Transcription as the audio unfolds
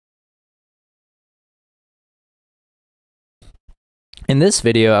In this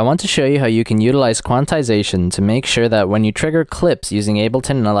video, I want to show you how you can utilize quantization to make sure that when you trigger clips using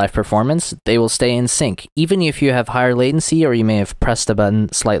Ableton in a live performance, they will stay in sync, even if you have higher latency or you may have pressed a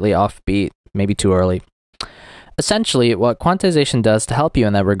button slightly offbeat, maybe too early. Essentially, what quantization does to help you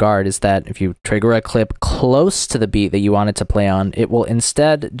in that regard is that if you trigger a clip close to the beat that you want it to play on, it will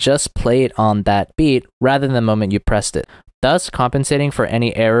instead just play it on that beat rather than the moment you pressed it, thus compensating for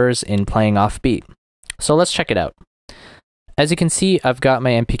any errors in playing off beat. So let's check it out. As you can see, I've got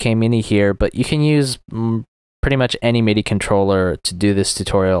my MPK Mini here, but you can use pretty much any MIDI controller to do this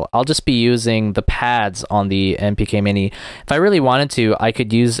tutorial. I'll just be using the pads on the MPK Mini. If I really wanted to, I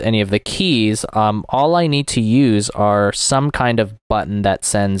could use any of the keys. All I need to use are some kind of button that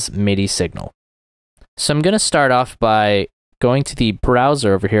sends MIDI signal. So I'm going to start off by going to the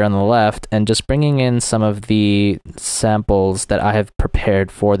browser over here on the left and just bringing in some of the samples that I have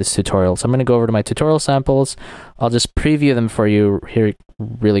prepared for this tutorial. So I'm going to go over to my tutorial samples. I'll just preview them for you here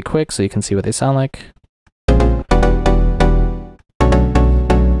really quick so you can see what they sound like.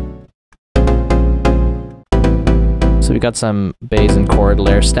 So we got some bass and chord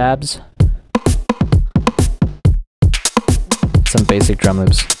layer stabs, some basic drum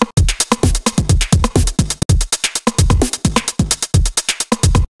loops.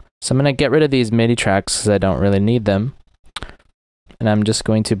 So I'm going to get rid of these MIDI tracks because I don't really need them. And I'm just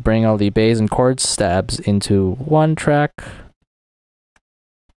going to bring all the bass and chord stabs into one track.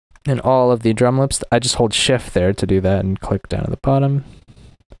 And all of the drum loops, I just hold shift there to do that and click down at the bottom.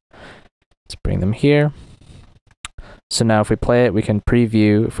 Let's bring them here. So now if we play it, we can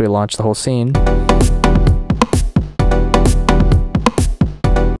preview if we launch the whole scene.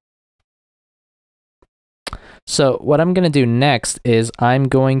 So what I'm going to do next is I'm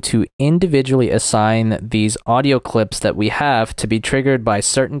going to individually assign these audio clips that we have to be triggered by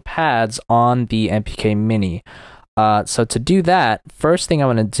certain pads on the MPK Mini. So to do that, first thing I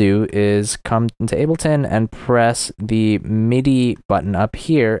want to do is come into Ableton and press the MIDI button up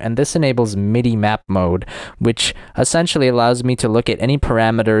here, and this enables Midi Map Mode, which essentially allows me to look at any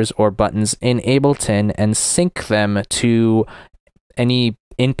parameters or buttons in Ableton and sync them to any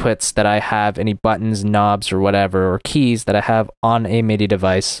inputs that I have, any buttons, knobs, or whatever, or keys that I have on a MIDI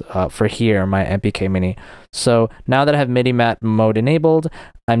device for here, my MPK Mini. So now that I have Midi Map Mode enabled,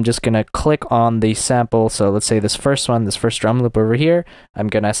 I'm just going to click on the sample. So let's say this first one, this first drum loop over here, I'm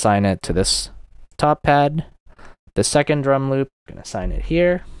going to assign it to this top pad. The second drum loop, I'm going to assign it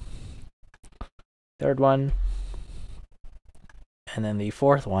here. Third one. And then the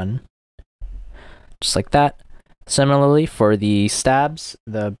fourth one, just like that. Similarly, for the stabs,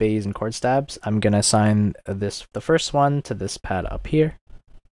 the bass and chord stabs, I'm going to assign the first one to this pad up here.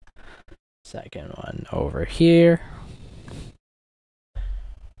 Second one over here.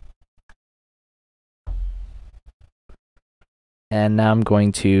 And now I'm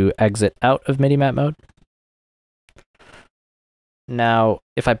going to exit out of Midi Map Mode. Now,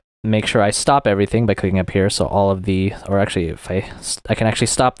 if I make sure I stop everything by clicking up here, so all of the, or actually if I can actually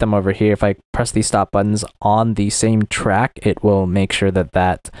stop them over here. If I press these stop buttons on the same track, it will make sure that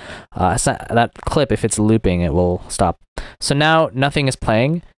that clip, if it's looping, it will stop. So now nothing is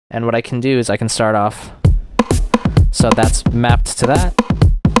playing, and what I can do is I can start off, so that's mapped to that.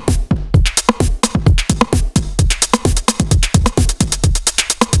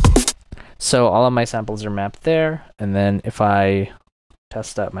 So all of my samples are mapped there, and then if I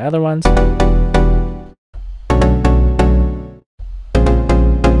test out my other ones.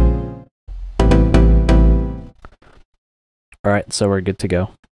 All right, so we're good to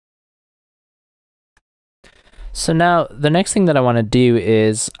go. So now the next thing that I want to do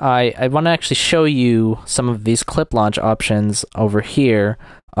is I want to actually show you some of these clip launch options over here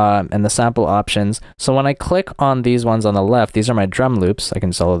and the sample options. So when I click on these ones on the left, these are my drum loops. I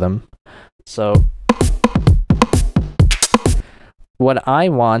can solo them. So what I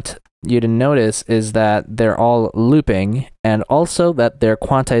want you to notice is that they're all looping, and also that their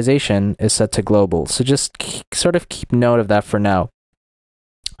quantization is set to global. So just sort of keep note of that for now.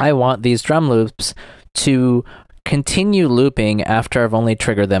 I want these drum loops to continue looping after I've only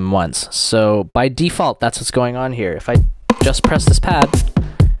triggered them once. So by default, that's what's going on here. If I just press this pad,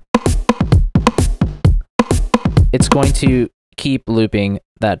 it's going to keep looping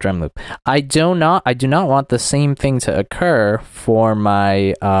that drum loop. I do not want the same thing to occur for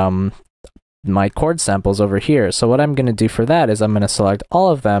my my chord samples over here. So what I'm going to do for that is I'm going to select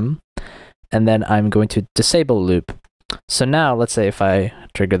all of them, and then I'm going to disable loop. So now let's say if I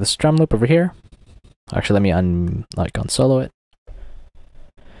trigger this drum loop over here, actually let me unsolo it.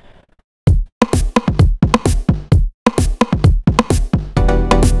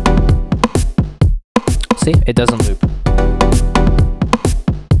 See, it doesn't loop.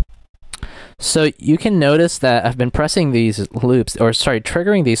 So you can notice that I've been pressing these loops, or sorry,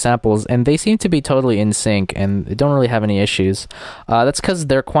 triggering these samples, and they seem to be totally in sync and they don't really have any issues. That's because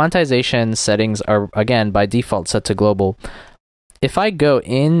their quantization settings are, again, by default set to global. If I go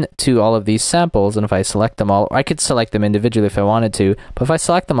into all of these samples, and if I select them all, I could select them individually if I wanted to, but if I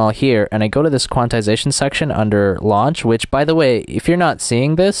select them all here, and I go to this quantization section under launch, which, by the way, if you're not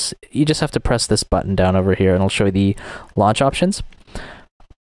seeing this, you just have to press this button down over here, and it'll show you the launch options.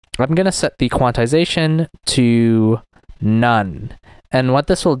 I'm going to set the quantization to none. And what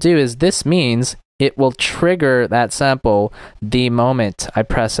this will do is this means it will trigger that sample the moment I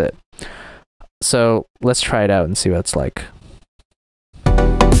press it. So let's try it out and see what it's like.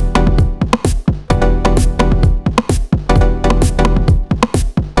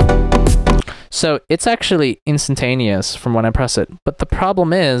 So it's actually instantaneous from when I press it. But the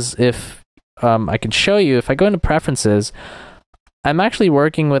problem is, if I can show you, if I go into preferences, I'm actually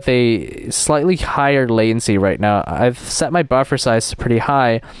working with a slightly higher latency right now. I've set my buffer size to pretty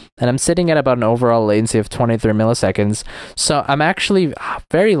high, and I'm sitting at about an overall latency of 23 milliseconds. So I'm actually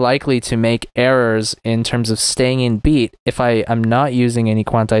very likely to make errors in terms of staying in beat if I am not using any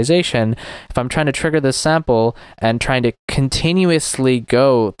quantization. If I'm trying to trigger this sample and trying to continuously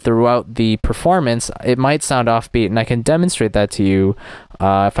go throughout the performance, it might sound offbeat, and I can demonstrate that to you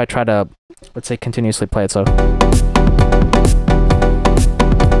if I try to, let's say, continuously play it.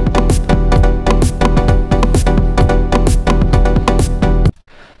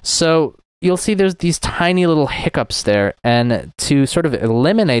 So you'll see there's these tiny little hiccups there, and to sort of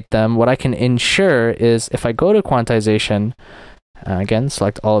eliminate them, what I can ensure is if I go to quantization, again,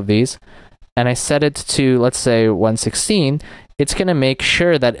 select all of these, and I set it to, let's say, 116, it's going to make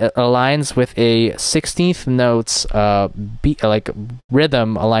sure that it aligns with a 16th notes beat, like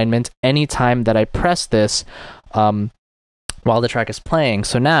rhythm alignment anytime that I press this while the track is playing.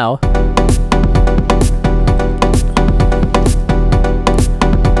 So now,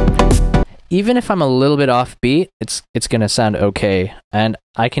 even if I'm a little bit off beat, it's going to sound okay. And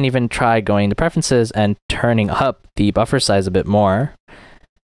I can even try going to preferences and turning up the buffer size a bit more.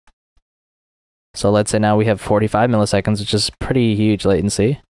 So let's say now we have 45 milliseconds, which is pretty huge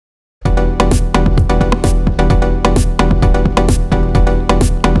latency.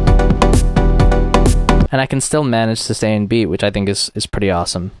 And I can still manage to stay in beat, which I think is pretty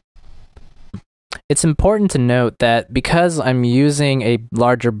awesome. It's important to note that because I'm using a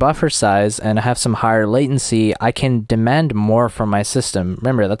larger buffer size and I have some higher latency, I can demand more from my system.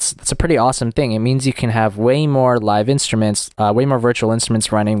 Remember, that's a pretty awesome thing. It means you can have way more live instruments, way more virtual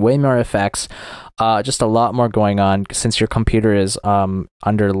instruments running, way more effects, just a lot more going on since your computer is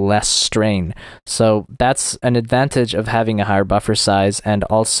under less strain. So that's an advantage of having a higher buffer size, and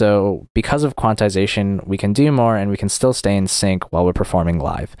also because of quantization, we can do more and we can still stay in sync while we're performing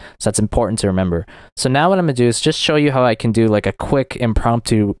live. So that's important to remember. So now what I'm gonna do is just show you how I can do like a quick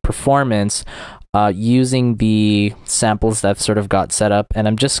impromptu performance using the samples that I've sort of got set up, and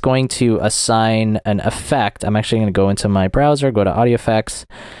I'm just going to assign an effect. I'm actually gonna go into my browser, go to audio effects,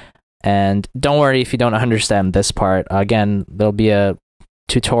 and don't worry if you don't understand this part. Again, there'll be a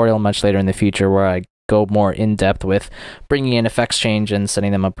tutorial much later in the future where I go more in depth with bringing in effects change and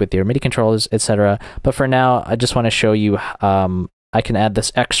setting them up with your MIDI controllers, etc. But for now, I just want to show you I can add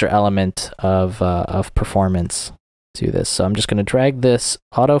this extra element of performance to this. So I'm just going to drag this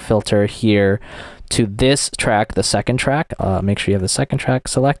auto filter here to this track, the second track. Make sure you have the second track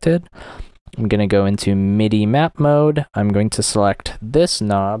selected. I'm going to go into Midi Map Mode. I'm going to select this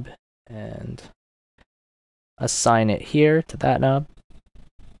knob and assign it here to that knob.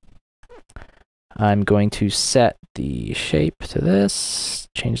 I'm going to set the shape to this,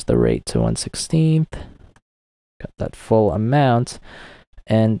 change the rate to 1/16th, got that full amount,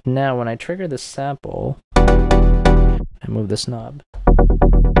 and now when I trigger this sample, I move this knob,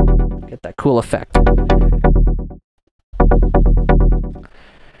 get that cool effect.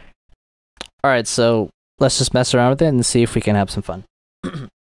 Alright, so let's just mess around with it and see if we can have some fun.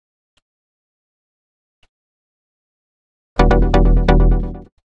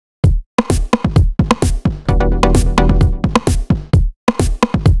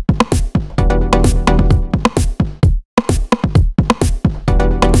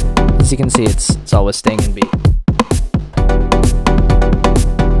 As you can see, it's always staying in beat.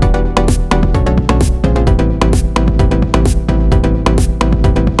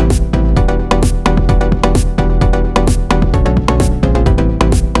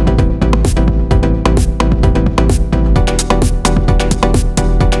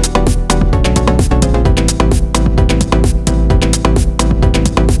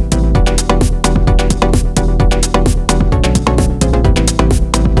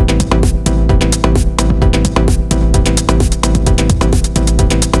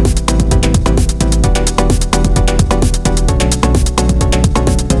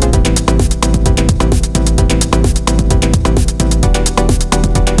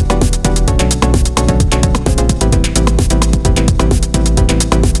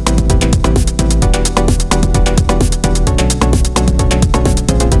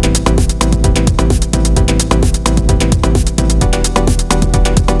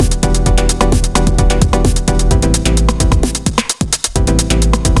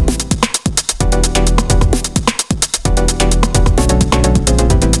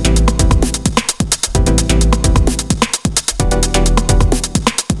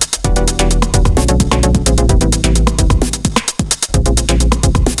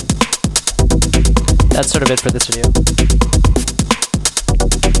 sort of it for this video.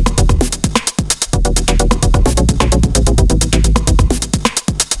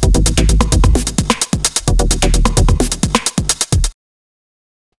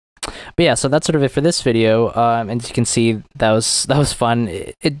 But yeah, so that's sort of it for this video. And as you can see, that was fun.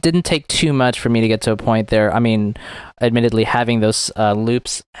 It didn't take too much for me to get to a point there. I mean, admittedly, having those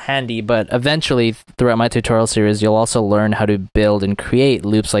loops handy, but eventually throughout my tutorial series, you'll also learn how to build and create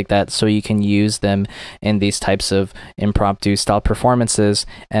loops like that so you can use them in these types of impromptu style performances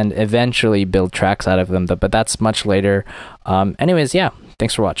and eventually build tracks out of them. But that's much later. Anyways, yeah,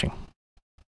 thanks for watching.